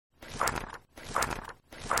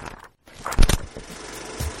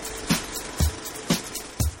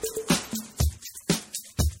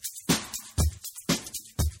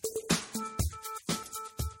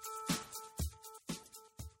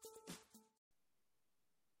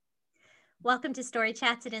Welcome to Story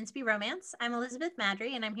Chats at Inspy Romance. I'm Elizabeth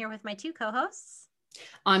Madry, and I'm here with my two co-hosts.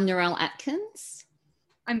 I'm Narelle Atkins.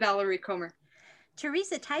 I'm Valerie Comer.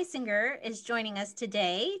 Teresa Tysinger is joining us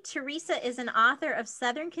today. Teresa is an author of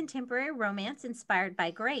Southern contemporary romance inspired by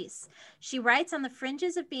Grace. She writes on the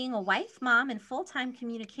fringes of being a wife, mom, and full-time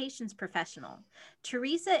communications professional.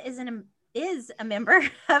 Teresa is a member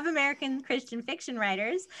of American Christian Fiction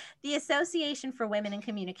Writers, the Association for Women in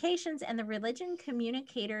Communications, and the Religion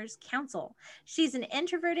Communicators Council. She's an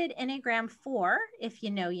introverted Enneagram 4, if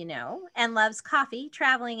you know, you know, and loves coffee,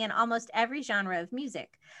 traveling, and almost every genre of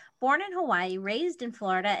music. Born in Hawaii, raised in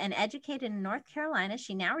Florida, and educated in North Carolina,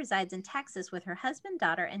 she now resides in Texas with her husband,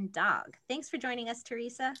 daughter, and dog. Thanks for joining us,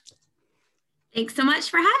 Teresa. Thanks so much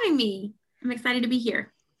for having me. I'm excited to be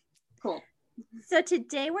here. Cool. So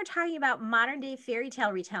today we're talking about modern day fairy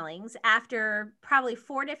tale retellings after probably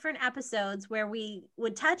 4 different episodes where we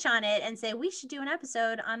would touch on it and say we should do an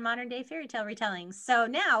episode on modern day fairy tale retellings. So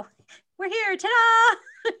now we're here.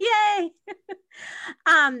 Ta-da! Yay!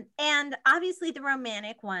 And obviously the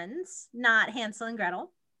romantic ones, not Hansel and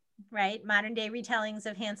Gretel, right? Modern day retellings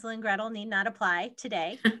of Hansel and Gretel need not apply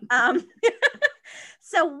today.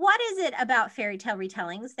 So what is it about fairy tale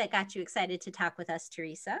retellings that got you excited to talk with us,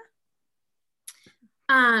 Teresa?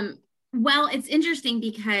 Well, it's interesting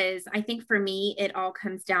because I think for me, it all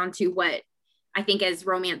comes down to what I think as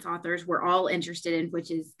romance authors, we're all interested in,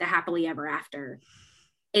 which is the happily ever after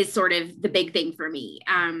is sort of the big thing for me.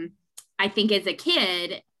 I think as a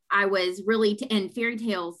kid, I was really, and fairy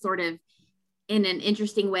tales sort of in an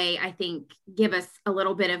interesting way, I think give us a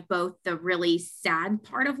little bit of both the really sad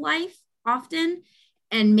part of life often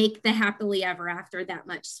and make the happily ever after that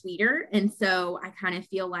much sweeter. And so I kind of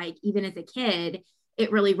feel like even as a kid, it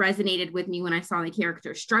really resonated with me when I saw the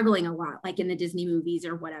characters struggling a lot, like in the Disney movies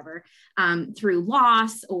or whatever, through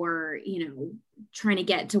loss or, trying to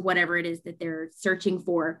get to whatever it is that they're searching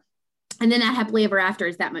for. And then that happily ever after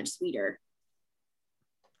is that much sweeter.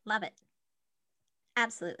 Love it.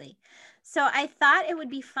 Absolutely. So I thought it would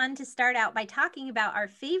be fun to start out by talking about our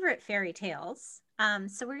favorite fairy tales.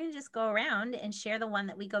 So we're going to just go around and share the one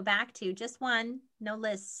that we go back to. Just one, no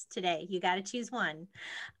lists today. You got to choose one.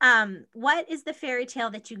 What is the fairy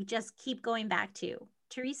tale that you just keep going back to?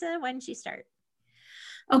 Teresa, why don't you start?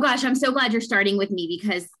 Oh gosh, I'm so glad you're starting with me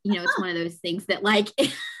because, it's one of those things that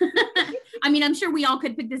I mean, I'm sure we all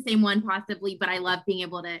could pick the same one possibly, but I love being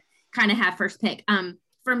able to kind of have first pick.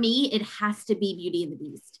 For me, it has to be Beauty and the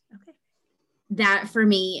Beast. Okay. That for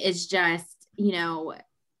me is just,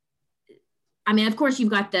 I mean, of course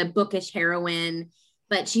you've got the bookish heroine,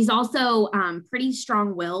 but she's also pretty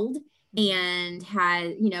strong-willed and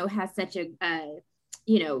has such a,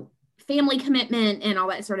 family commitment and all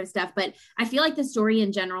that sort of stuff. But I feel like the story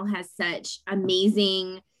in general has such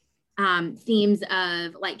amazing themes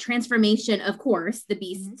of like transformation. Of course, the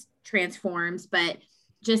beast transforms, but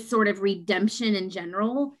just sort of redemption in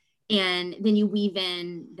general. And then you weave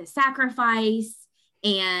in the sacrifice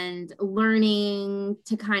and learning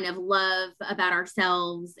to kind of love about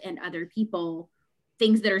ourselves and other people,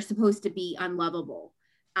 things that are supposed to be unlovable.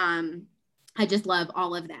 I just love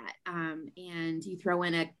all of that. And you throw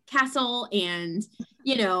in a castle and,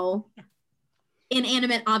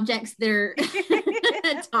 inanimate objects that are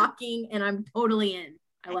talking, and I'm totally in.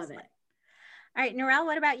 I love it. All right, Narelle,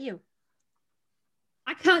 what about you?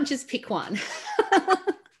 I can't just pick one.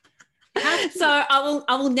 So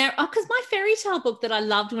I will narrow, because my fairy tale book that I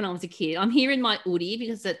loved when I was a kid, I'm here in my Oodie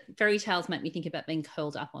because fairy tales make me think about being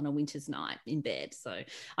curled up on a winter's night in bed. So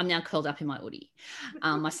I'm now curled up in my Oodie,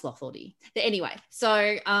 my sloth Oodie. But anyway,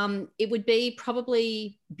 so it would be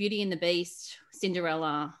probably Beauty and the Beast,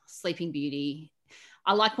 Cinderella, Sleeping Beauty.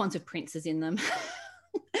 I like ones with princes in them.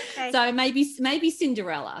 Okay. So maybe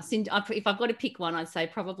Cinderella. If I've got to pick one, I'd say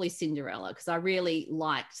probably Cinderella because I really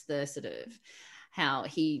liked the sort of how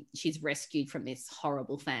she's rescued from this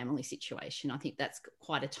horrible family situation. I think that's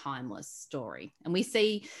quite a timeless story. And we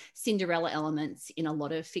see Cinderella elements in a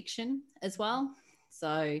lot of fiction as well.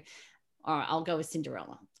 So, all right, I'll go with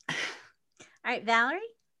Cinderella. All right, Valerie?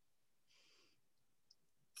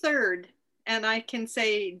 Third, and I can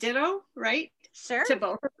say ditto, right? Sure. To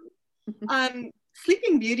both of them.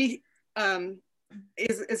 Sleeping Beauty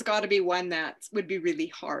is got to be one that would be really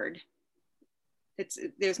hard.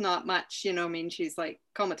 There's not much, she's like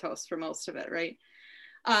comatose for most of it, right?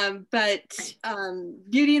 But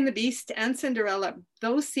Beauty and the Beast and Cinderella,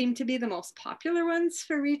 those seem to be the most popular ones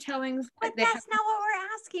for retellings. But that's not what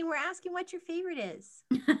we're asking. We're asking what your favorite is.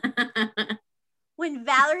 When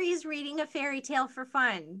Valerie's reading a fairy tale for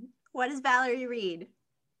fun, what does Valerie read?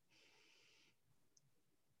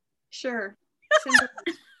 Sure.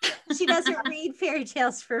 She she doesn't read fairy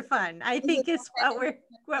tales for fun, I think is what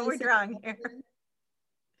we're drawing here.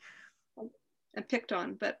 I'm picked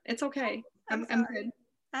on, but it's okay. I'm good.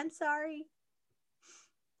 I'm sorry.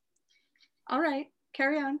 All right,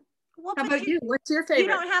 carry on. Well, how about you? What's your favorite? You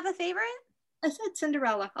don't have a favorite? I said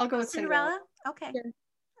Cinderella. I'll go with Cinderella. Okay. Yeah.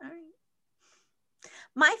 All right.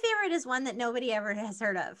 My favorite is one that nobody ever has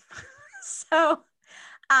heard of. So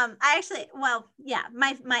I actually,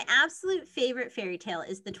 my absolute favorite fairy tale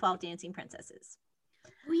is The 12 Dancing Princesses.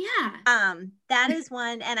 Oh yeah. That is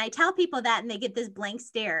one, and I tell people that and they get this blank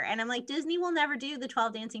stare, and I'm like, Disney will never do The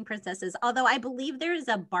 12 Dancing Princesses, although I believe there is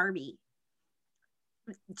a Barbie,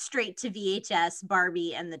 straight to VHS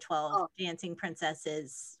Barbie and the 12 Dancing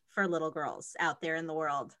Princesses for little girls out there in the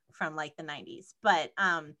world from like the 90s. But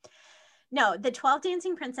no, the 12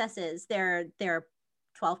 Dancing Princesses, they're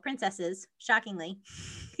 12 princesses, shockingly.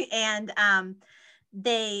 And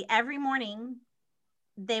they, every morning,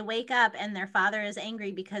 they wake up and their father is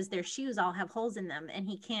angry because their shoes all have holes in them, and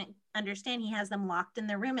he can't understand. He has them locked in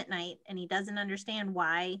their room at night, and he doesn't understand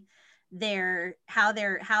why how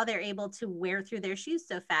they're able to wear through their shoes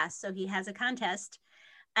so fast. So he has a contest,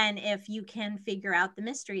 and if you can figure out the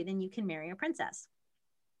mystery, then you can marry a princess.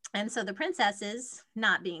 And so the princesses,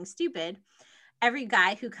 not being stupid, every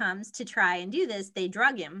guy who comes to try and do this, they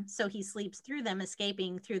drug him. So he sleeps through them,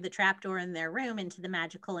 escaping through the trapdoor in their room into the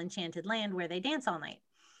magical enchanted land where they dance all night.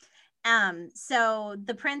 So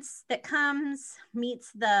the prince that comes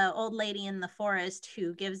meets the old lady in the forest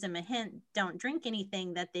who gives him a hint, don't drink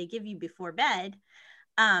anything that they give you before bed.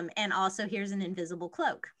 And also here's an invisible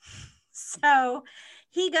cloak. So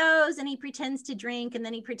he goes and he pretends to drink, and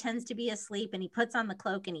then he pretends to be asleep, and he puts on the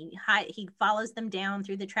cloak, and he follows them down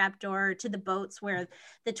through the trapdoor to the boats where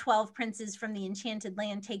the 12 princes from the enchanted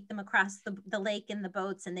land take them across the lake in the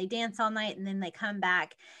boats, and they dance all night, and then they come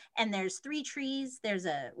back, and there's 3 trees. There's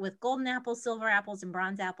with golden apples, silver apples, and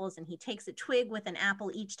bronze apples, and he takes a twig with an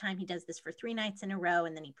apple each time. He does this for 3 nights in a row,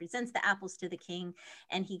 and then he presents the apples to the king,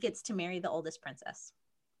 and he gets to marry the oldest princess,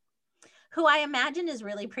 who I imagine is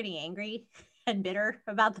really pretty angry and bitter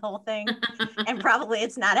about the whole thing. And probably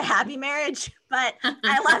it's not a happy marriage, but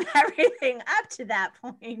I love everything up to that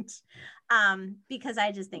point because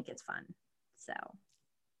I just think it's fun. So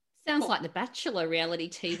sounds like The Bachelor reality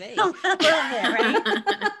TV. A little bit, right?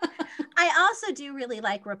 I also do really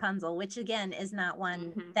like Rapunzel, which again is not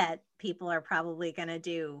one that people are probably going to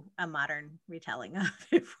do a modern retelling of.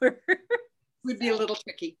 If would be a little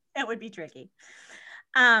tricky. It would be tricky.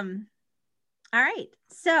 All right,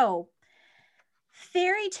 so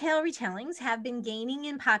fairy tale retellings have been gaining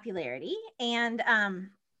in popularity, and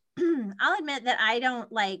I'll admit that I don't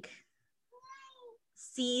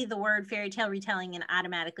see the word fairy tale retelling and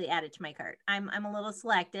automatically add it to my cart. I'm a little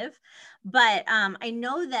selective, but I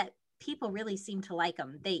know that people really seem to like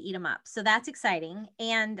them. They eat them up, so that's exciting.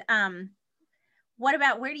 And what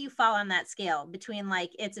about, where do you fall on that scale between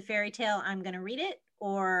like, it's a fairy tale, I'm going to read it,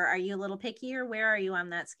 or are you a little pickier? Where are you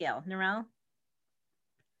on that scale, Narelle?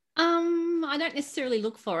 I don't necessarily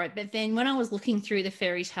look for it, but then when I was looking through the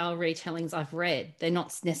fairy tale retellings I've read, they're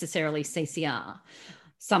not necessarily CCR.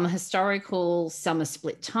 Some are historical, some are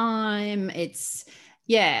split time.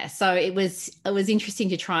 So it was interesting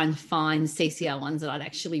to try and find CCR ones that I'd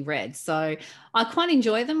actually read. So I quite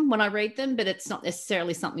enjoy them when I read them, but it's not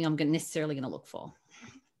necessarily something I'm necessarily going to look for.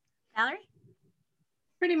 Valerie?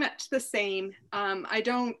 Pretty much the same. I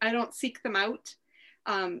don't seek them out.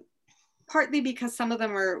 Partly because some of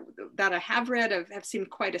them that I have read have seemed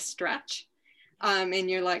quite a stretch. And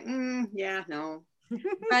you're like, yeah, no.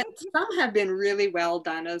 But some have been really well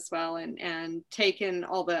done as well, and taken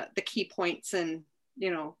all the key points and,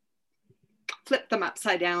 flipped them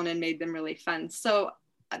upside down and made them really fun. So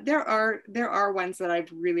there are ones that I've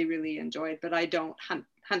really, really enjoyed, but I don't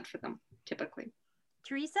hunt for them typically.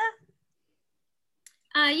 Teresa?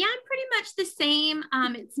 Yeah, I'm pretty much the same.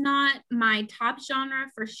 It's not my top genre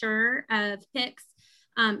for sure of picks.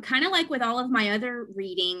 Kind of like with all of my other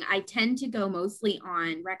reading, I tend to go mostly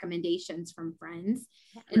on recommendations from friends.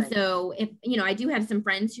 And so if, I do have some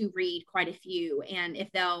friends who read quite a few, and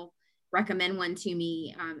if they'll recommend one to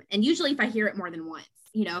me, and usually if I hear it more than once,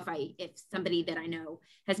 if somebody that I know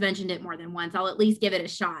has mentioned it more than once, I'll at least give it a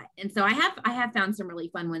shot. And so I have found some really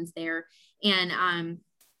fun ones there. And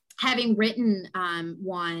having written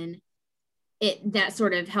one, that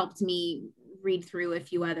sort of helped me read through a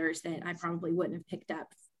few others that I probably wouldn't have picked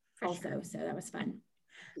up also. Sure. So that was fun.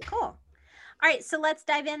 Cool. All right, so let's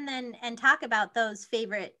dive in then and talk about those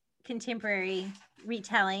favorite contemporary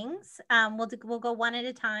retellings. We'll go one at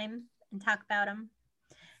a time and talk about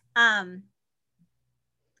them.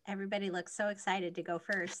 Everybody looks so excited to go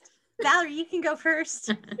first. Valerie, you can go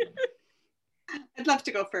first. I'd love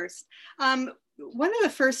to go first. One of the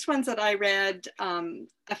first ones that I read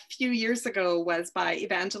a few years ago was by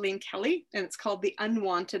Evangeline Kelly, and it's called The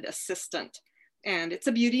Unwanted Assistant. And it's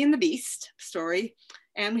a Beauty and the Beast story.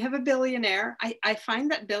 And we have a billionaire. I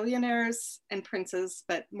find that billionaires and princes,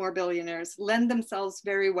 but more billionaires, lend themselves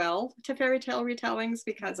very well to fairy tale retellings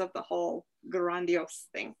because of the whole grandiose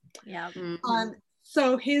thing. Yeah.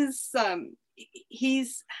 So he's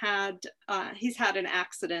had an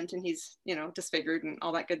accident, and he's, you know, disfigured and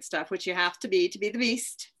all that good stuff, which you have to be the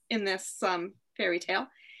beast in this fairy tale.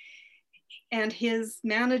 And his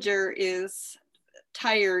manager is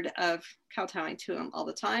tired of kowtowing to him all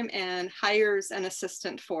the time and hires an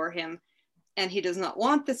assistant for him. And he does not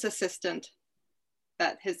want this assistant.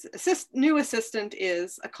 That his new assistant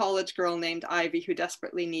is a college girl named Ivy, who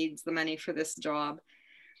desperately needs the money for this job.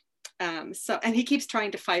 And he keeps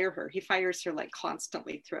trying to fire her. He fires her like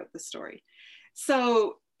constantly throughout the story.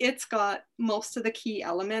 So it's got most of the key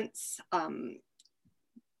elements.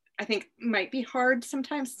 I think might be hard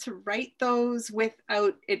sometimes to write those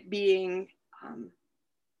without it being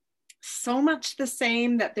so much the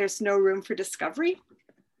same that there's no room for discovery.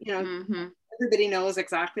 You know, everybody knows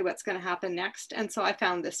exactly what's going to happen next. And so I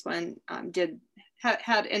found this one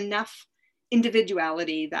had enough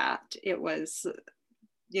individuality that it was,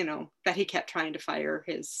 you know, that he kept trying to fire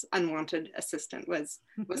his unwanted assistant was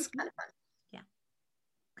kind of fun. Yeah.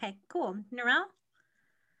 Okay, cool. Narelle?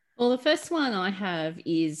 Well, the first one I have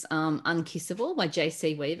is Unkissable by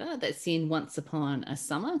J.C. Weaver. That's in Once Upon a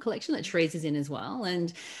Summer collection that Therese is in as well.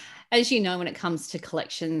 And as you know, when it comes to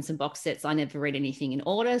collections and box sets, I never read anything in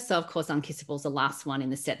order. So, of course, Unkissable is the last one in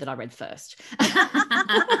the set that I read first.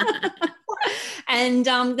 And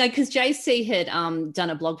because JC had done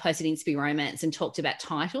a blog post at Inspy Romance and talked about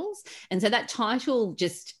titles. And so that title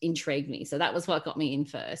just intrigued me. So that was what got me in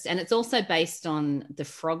first. And it's also based on The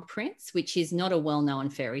Frog Prince, which is not a well-known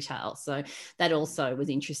fairy tale. So that also was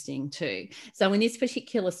interesting too. So in this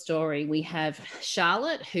particular story, we have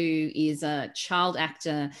Charlotte, who is a child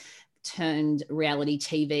actor turned reality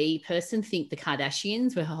TV person. Think the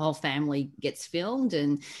Kardashians, where her whole family gets filmed,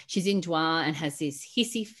 and she's in Dwa and has this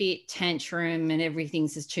hissy fit tantrum and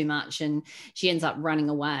everything's just too much, and she ends up running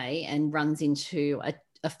away and runs into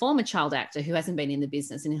a former child actor who hasn't been in the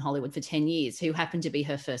business and in Hollywood for 10 years, who happened to be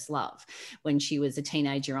her first love when she was a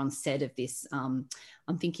teenager on set of this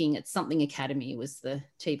I'm thinking it's something Academy was the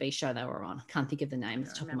TV show they were on. I can't think of the name at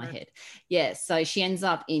the top of my head. Yeah, so she ends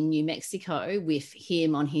up in New Mexico with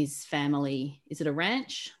him on his family. Is it a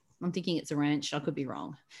ranch? I'm thinking it's a ranch. I could be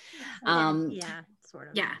wrong. Yeah, sort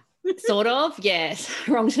of. Yeah. Sort of, yes.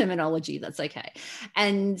 Wrong terminology. That's okay.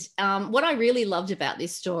 And what I really loved about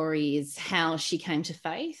this story is how she came to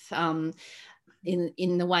faith.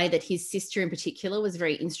 In the way that his sister in particular was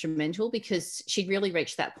very instrumental, because she'd really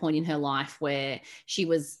reached that point in her life where she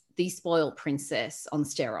was the spoiled princess on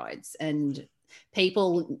steroids, and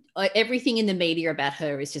everything in the media about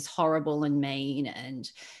her is just horrible and mean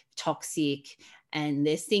and toxic. And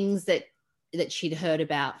there's things that she'd heard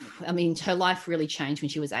about. I mean, her life really changed when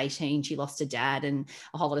she was 18. She lost her dad and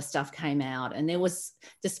a whole lot of stuff came out. And there was,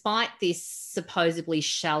 despite this supposedly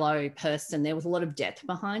shallow person, there was a lot of depth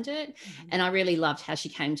behind it. Mm-hmm. And I really loved how she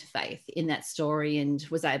came to faith in that story and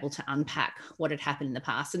was able to unpack what had happened in the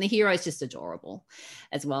past. And the hero is just adorable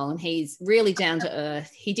as well. And he's really down to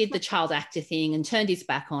earth. He did the child actor thing and turned his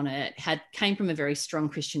back on it, came from a very strong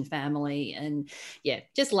Christian family. And yeah,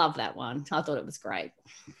 just love that one. I thought it was great.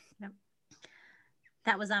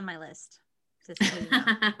 That was on my list. Just so you know.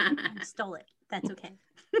 Stole it. That's okay.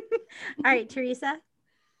 All right, Teresa.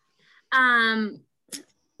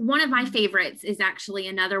 One of my favorites is actually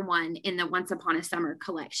another one in the Once Upon a Summer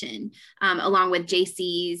collection, along with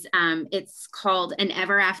JC's. It's called An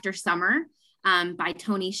Ever After Summer by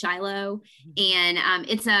Tony Shiloh. And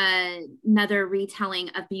it's another retelling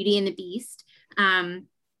of Beauty and the Beast.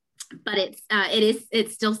 But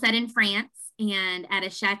it's still set in France and at a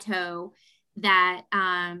chateau that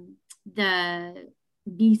the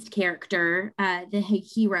Beast character, the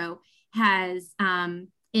hero, has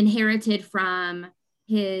inherited from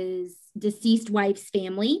his deceased wife's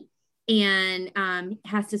family, and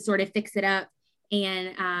has to sort of fix it up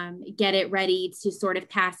and get it ready to sort of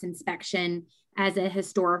pass inspection as a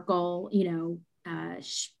historical,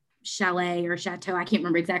 chalet or chateau. I can't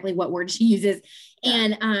remember exactly what word she uses.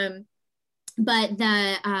 And but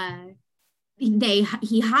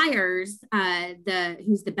he hires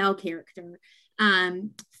who's the Belle character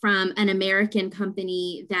from an American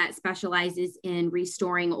company that specializes in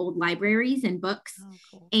restoring old libraries and books. Oh,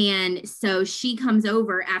 cool. And so she comes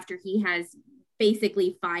over after he has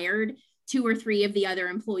basically fired 2 or 3 of the other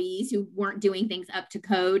employees who weren't doing things up to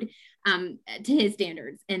code, to his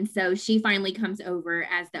standards. And so she finally comes over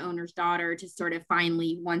as the owner's daughter to sort of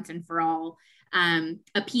finally, once and for all,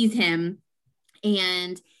 appease him.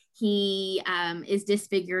 And he is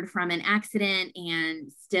disfigured from an accident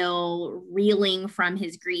and still reeling from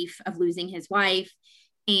his grief of losing his wife.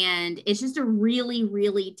 And it's just a really,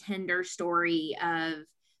 really tender story of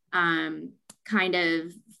kind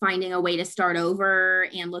of finding a way to start over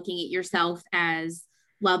and looking at yourself as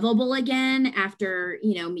lovable again after,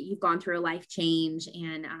 you know, you've gone through a life change,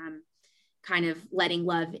 and kind of letting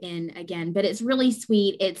love in again. But it's really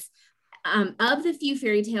sweet. It's of the few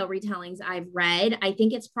fairy tale retellings I've read, I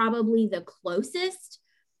think it's probably the closest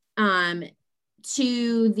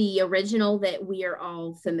to the original that we are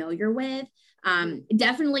all familiar with.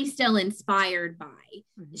 Definitely still inspired by.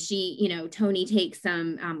 She, you know, Toni takes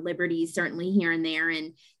some liberties certainly here and there,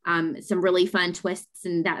 and some really fun twists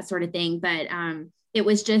and that sort of thing. But it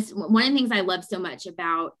was just one of the things I love so much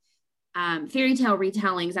about fairy tale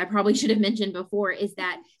retellings, I probably should have mentioned before, is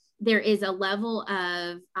that there is a level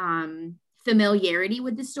of familiarity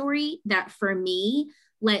with the story that for me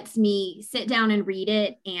lets me sit down and read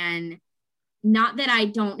it. And not that I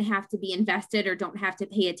don't have to be invested or don't have to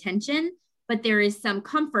pay attention, but there is some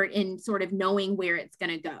comfort in sort of knowing where it's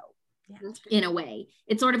going to go. In a way,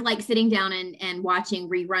 it's sort of like sitting down and watching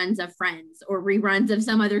reruns of Friends or reruns of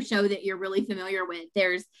some other show that you're really familiar with.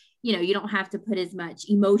 There's, you know, you don't have to put as much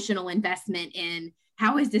emotional investment in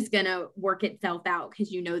how is this going to work itself out,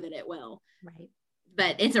 because you know that it will. Right.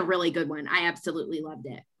 But it's a really good one. I absolutely loved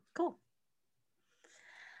it. Cool.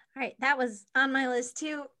 All right. That was on my list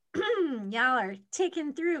too. Y'all are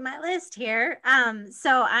ticking through my list here.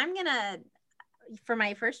 So I'm going to, for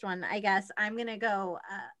my first one, I guess I'm going to go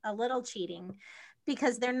a little cheating,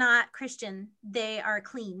 because they're not Christian. They are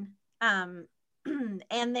clean. And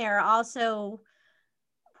they're also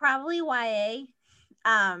probably YA,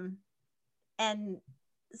 and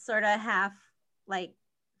sort of half like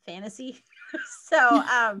fantasy. So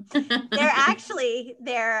they're actually,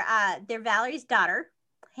 they're Valerie's daughter,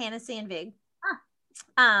 Hannah Sandvig.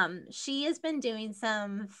 She has been doing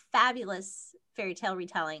some fabulous fairy tale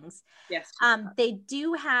retellings. Yes. They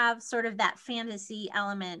do have sort of that fantasy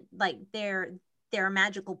element, like there are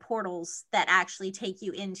magical portals that actually take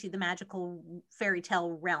you into the magical fairy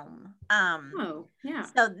tale realm. Oh, yeah.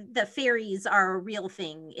 So the fairies are a real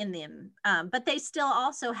thing in them, but they still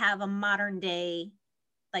also have a modern day,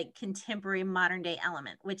 like contemporary modern day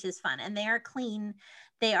element, which is fun. And they are clean.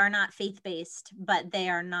 They are not faith-based, but they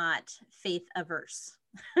are not faith averse.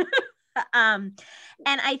 And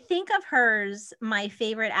I think of hers, my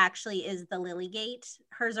favorite actually is the Lily Gate.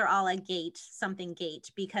 Hers are all a gate, something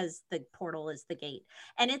gate, because the portal is the gate.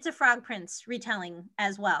 And it's a Frog Prince retelling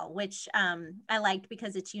as well, which I liked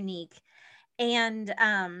because it's unique. And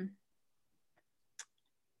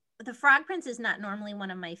the Frog Prince is not normally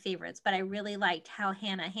one of my favorites, but I really liked how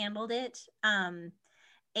Hannah handled it. And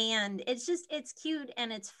it's cute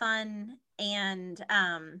and it's fun. And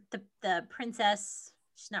the princess,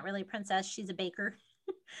 she's not really a princess, she's a baker.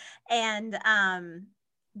 And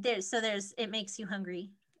it makes you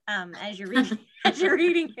hungry as you're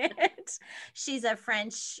reading it. She's a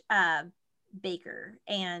French baker,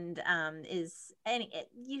 and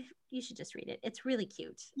you should just read it. It's really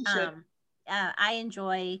cute. I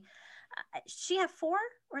enjoy. She have 4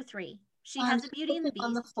 or 3. She has a Beauty and the Beast.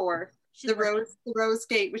 On the 4, the Rose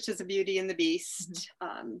Gate, which is a Beauty and the Beast.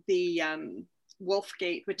 Mm-hmm. The Wolf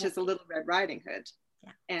Gate, which is a Little Red Riding Hood.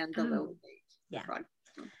 Yeah. And the Lily Gate. Yeah.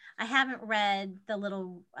 I haven't read the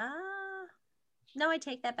little. No, I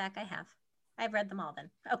take that back. I have. I've read them all then.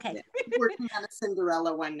 Okay. Yeah. I'm working on a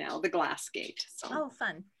Cinderella one now, the Glass Gate. So. Oh,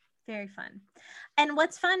 fun. Very fun. And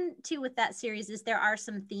what's fun too with that series is there are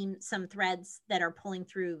some threads that are pulling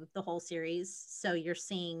through the whole series. So you're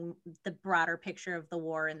seeing the broader picture of the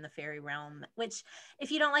war in the fairy realm, which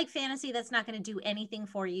if you don't like fantasy, that's not going to do anything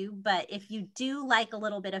for you. But if you do like a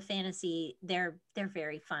little bit of fantasy, they're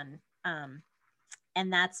very fun.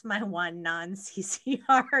 And that's my one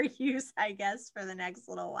non-CCR use, I guess, for the next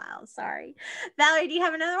little while. Sorry. Valerie, do you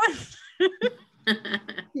have another one?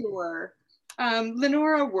 Sure.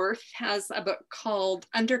 Lenora Worth has a book called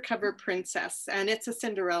Undercover Princess, and it's a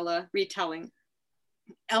Cinderella retelling.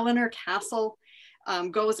 Eleanor Castle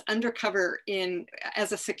goes undercover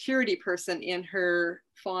as a security person in her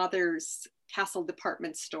father's castle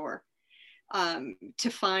department store to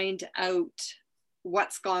find out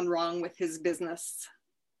what's gone wrong with his business.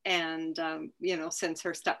 And, since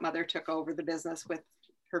her stepmother took over the business with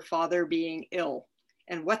her father being ill,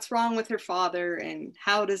 and what's wrong with her father and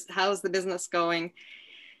how's the business going.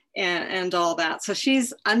 and all that. So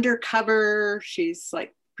she's undercover. She's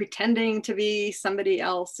like pretending to be somebody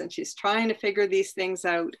else, and she's trying to figure these things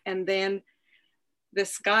out. And then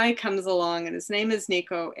this guy comes along, and his name is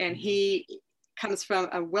Nico, and he comes from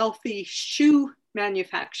a wealthy shoe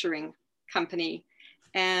manufacturing company.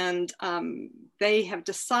 And they have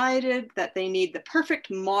decided that they need the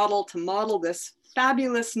perfect model to model this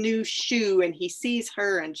fabulous new shoe. And he sees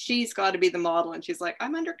her, and she's got to be the model. And she's like,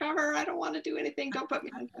 I'm undercover. I don't want to do anything. Don't put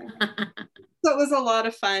me on camera. So it was a lot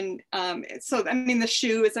of fun. So, I mean, the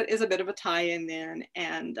shoe is a bit of a tie-in then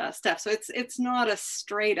and stuff. So it's not a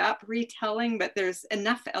straight up retelling, but there's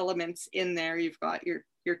enough elements in there. You've got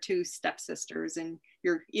your two stepsisters and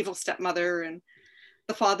your evil stepmother, and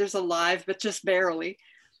the father's alive, but just barely.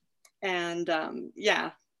 And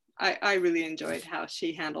yeah, I really enjoyed how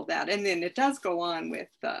she handled that. And then it does go on with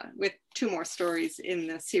 2 more stories in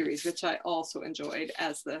the series, which I also enjoyed,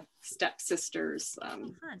 as the stepsisters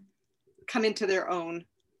come into their own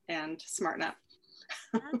and smarten up.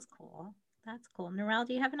 That's cool. That's cool. Narelle,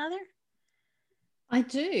 do you have another? I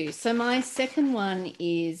do. So my second one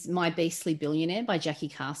is My Beastly Billionaire by Jackie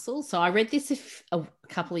Castle. So I read this a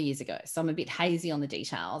couple of years ago, so I'm a bit hazy on the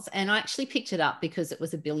details. And I actually picked it up because it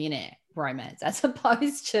was a billionaire romance as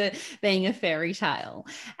opposed to being a fairy tale.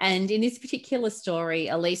 And in this particular story,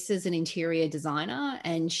 Elise is an interior designer,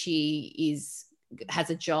 and she has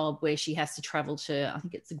a job where she has to travel to, I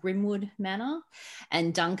think it's the Grimwood Manor,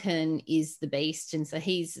 and Duncan is the beast. And so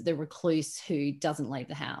he's the recluse who doesn't leave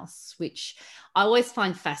the house, which I always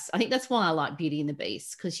find fascinating. I think that's why I like Beauty and the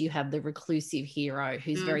Beast, because you have the reclusive hero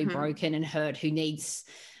who's very broken and hurt, who needs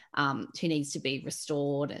to be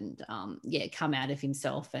restored and come out of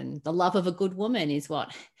himself. And the love of a good woman is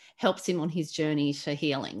what helps him on his journey to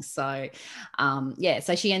healing. So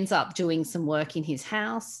so she ends up doing some work in his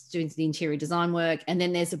house, doing the interior design work, and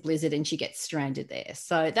then there's a blizzard and she gets stranded there.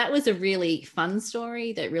 So that was a really fun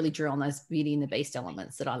story that really drew on those Beauty and the Beast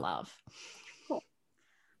elements that I love. Cool.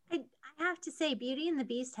 I have to say, Beauty and the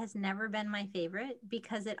Beast has never been my favorite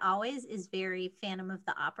because it always is very Phantom of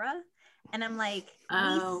the Opera. And I'm like,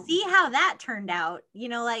 we see how that turned out. You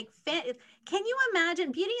know, like, can you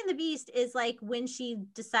imagine? Beauty and the Beast is like when she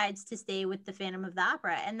decides to stay with the Phantom of the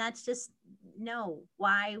Opera. And that's just,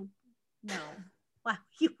 why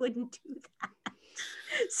you wouldn't do that?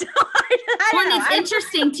 So I don't know. It's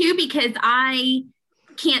interesting too, because I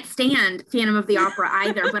can't stand Phantom of the Opera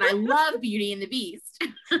either, but I love Beauty and the Beast.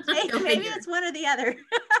 Maybe it's one or the other.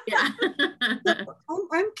 Yeah.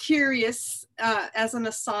 I'm curious, as an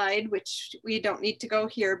aside, which we don't need to go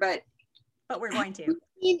here, but we're going to. Have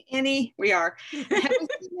we seen any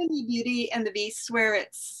Beauty and the Beast where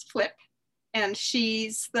it's flip, and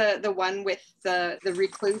she's the one with the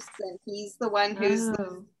recluse, and he's the one who's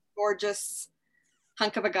the gorgeous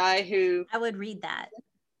hunk of a guy who... I would read that.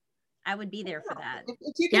 I would be there for that.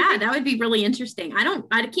 Yeah, that would be really interesting.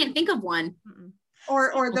 I can't think of one.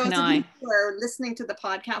 Or those of you who are listening to the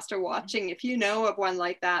podcast or watching, if you know of one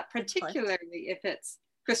like that, particularly if it's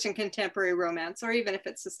Christian contemporary romance, or even if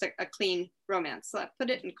it's just a clean romance, put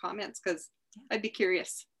it in comments, because I'd be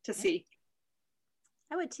curious to see.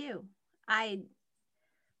 I would too. I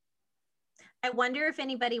wonder if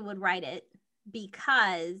anybody would write it,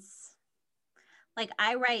 because like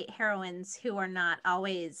I write heroines who are not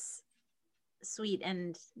always sweet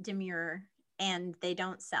and demure, and they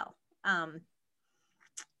don't sell.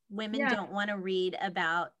 Women don't want to read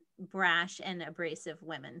about brash and abrasive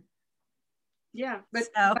women. Yeah, but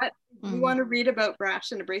we want to read about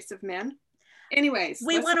brash and abrasive men. Anyways,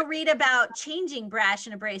 we want to read about changing brash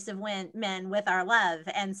and abrasive men with our love,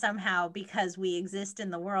 and somehow, because we exist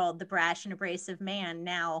in the world, the brash and abrasive man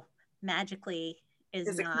now magically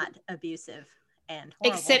is not abusive and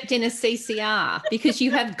horrible. Except in a CCR, because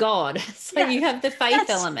you have God, so you have the faith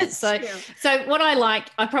element. So what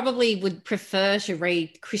I probably would prefer to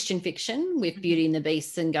read Christian fiction with Beauty and the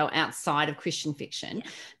Beast and go outside of Christian fiction,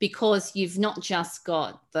 because you've not just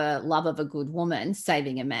got the love of a good woman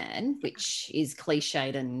saving a man, which is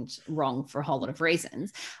cliched and wrong for a whole lot of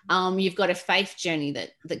reasons. You've got a faith journey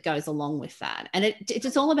that goes along with that, and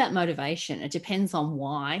it's all about motivation. It depends on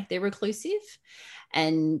why they're reclusive.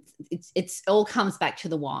 And it's all comes back to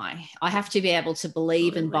the why. I have to be able to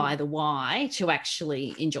believe and buy the why to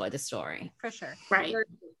actually enjoy the story. For sure. Right.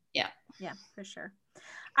 Yeah, for sure.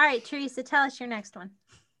 All right, Teresa, tell us your next one.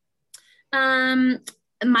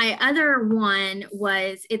 My other one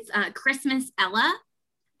it's Christmas Ella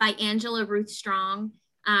by Angela Ruth Strong.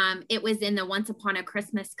 It was in the Once Upon a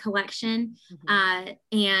Christmas collection.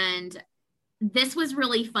 And this was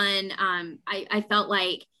really fun. I felt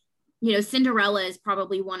like, Cinderella is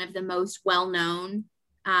probably one of the most well-known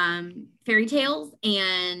fairy tales,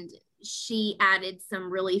 and she added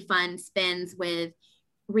some really fun spins with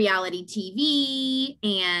reality TV,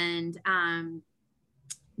 and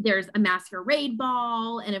there's a masquerade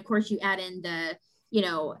ball, and of course you add in the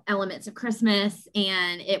elements of Christmas,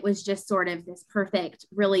 and it was just sort of this perfect,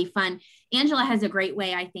 really fun. Angela has a great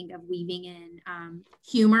way, I think, of weaving in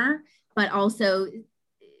humor, but also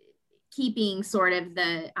keeping sort of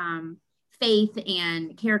the faith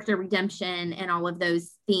and character redemption and all of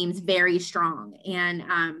those themes very strong.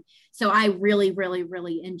 And so I really, really,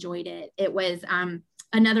 really enjoyed it. It was I'm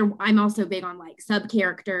also big on like sub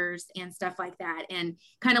characters and stuff like that. And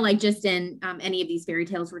kind of like just in any of these fairy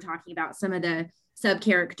tales we're talking about, some of the sub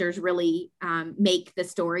characters really make the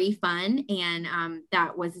story fun. And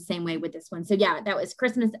that was the same way with this one. So yeah, that was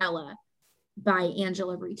Christmas Ella by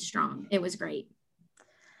Angela Reed Strong. It was great.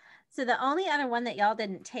 So the only other one that y'all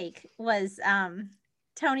didn't take was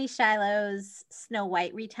Tony Shiloh's Snow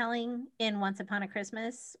White retelling in Once Upon a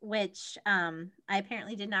Christmas, which I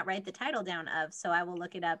apparently did not write the title down of, so I will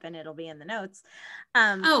look it up and it'll be in the notes.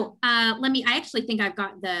 I actually think I've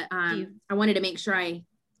got the, I wanted to make sure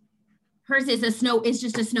hers is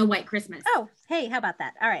just a Snow White Christmas. Oh, hey, how about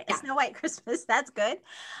that? All right, yeah. A Snow White Christmas, that's good.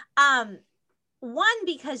 One,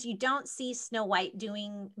 because you don't see Snow White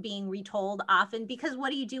being retold often, because what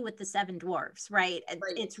do you do with the 7 dwarfs, right?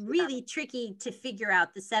 It's really tricky to figure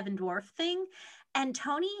out the 7 dwarf thing. And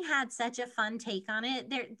Tony had such a fun take on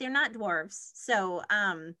it. They're not dwarves. So,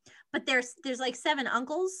 but there's like 7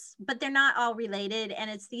 uncles, but they're not all related. And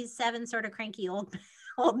it's these 7 sort of cranky old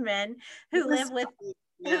men who live with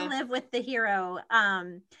the hero.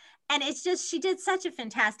 And it's just, she did such a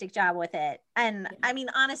fantastic job with it. And I mean,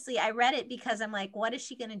 honestly, I read it because I'm like, what is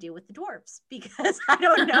she going to do with the dwarves? Because I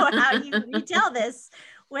don't know how you retell this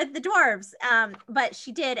with the dwarves. But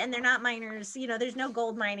she did, and they're not miners. There's no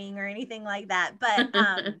gold mining or anything like that. But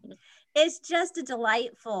it's just a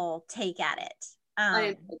delightful take at it.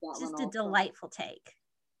 Just a delightful take.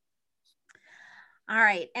 All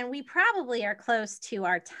right. And we probably are close to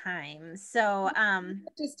our time. So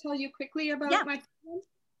just tell you quickly about my friend.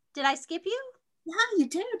 Did I skip you? Yeah, you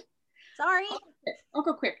did. Sorry. I'll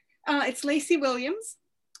go quick. It's Lacey Williams,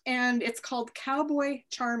 and it's called Cowboy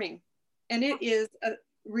Charming, and it is a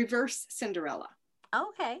reverse Cinderella.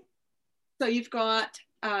 Okay. So you've got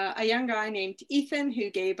a young guy named Ethan who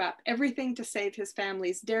gave up everything to save his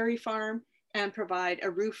family's dairy farm and provide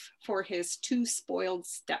a roof for his 2 spoiled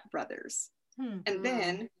stepbrothers. And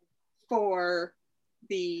then for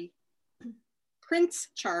the Princess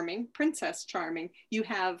Charming, you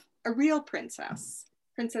have a real princess,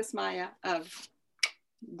 Princess Maya of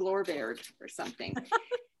Glorverde or something.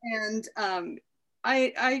 And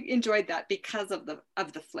I enjoyed that because of the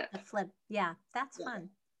flip. The flip, yeah, that's fun.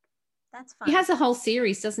 That's fun. She has a whole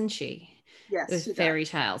series, doesn't she? Yes, with fairy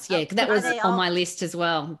tales. Yeah, that was on my list as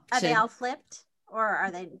well. Are they all flipped, or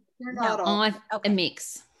are they? They're not all. A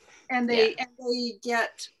mix. And they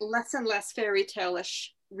get less and less fairy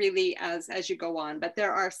tale-ish really as you go on, but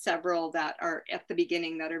there are several that are at the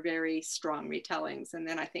beginning that are very strong retellings, and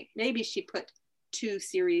then I think maybe she put 2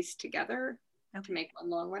 series together to make one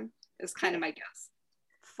long one, is kind of my guess.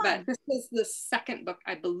 Fun. But this was the 2nd book,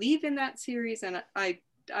 I believe, in that series, and I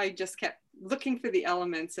just kept looking for the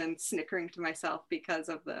elements and snickering to myself because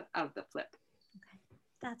of the flip. Okay,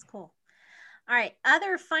 that's cool. All right,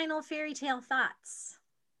 other final fairy tale thoughts?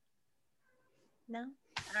 No?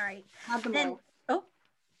 All right.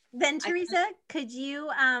 Then Teresa, could you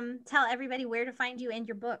tell everybody where to find you and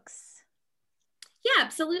your books? Yeah,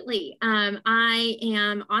 absolutely. I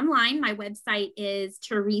am online. My website is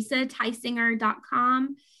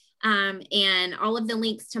teresatysinger.com. And all of the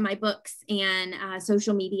links to my books and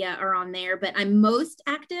social media are on there, but I'm most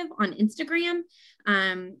active on Instagram.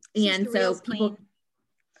 And so people,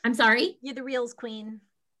 I'm sorry? You're the Reels queen.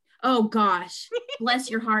 Oh gosh,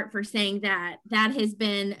 bless your heart for saying that. That has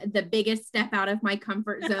been the biggest step out of my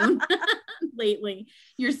comfort zone lately.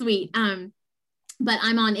 You're sweet. But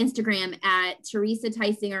I'm on Instagram at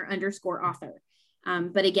teresatysinger_author.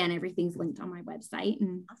 But again, everything's linked on my website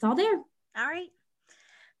and it's all there. All right.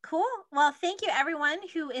 Cool. Well, thank you everyone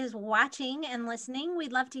who is watching and listening.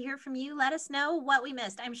 We'd love to hear from you. Let us know what we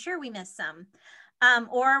missed. I'm sure we missed some.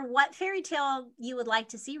 Or what fairy tale you would like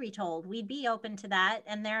to see retold. We'd be open to that.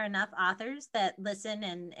 And there are enough authors that listen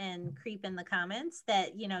and creep in the comments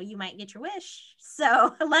that, you might get your wish.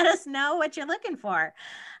 So let us know what you're looking for.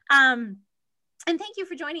 And thank you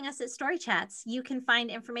for joining us at Story Chats. You can find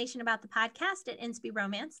information about the podcast at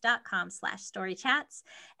insbyromance.com/storychats.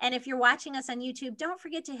 And if you're watching us on YouTube, don't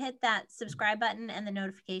forget to hit that subscribe button and the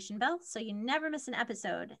notification bell so you never miss an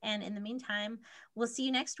episode. And in the meantime, we'll see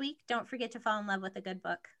you next week. Don't forget to fall in love with a good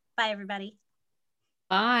book. Bye, everybody.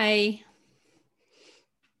 Bye.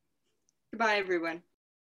 Goodbye, everyone.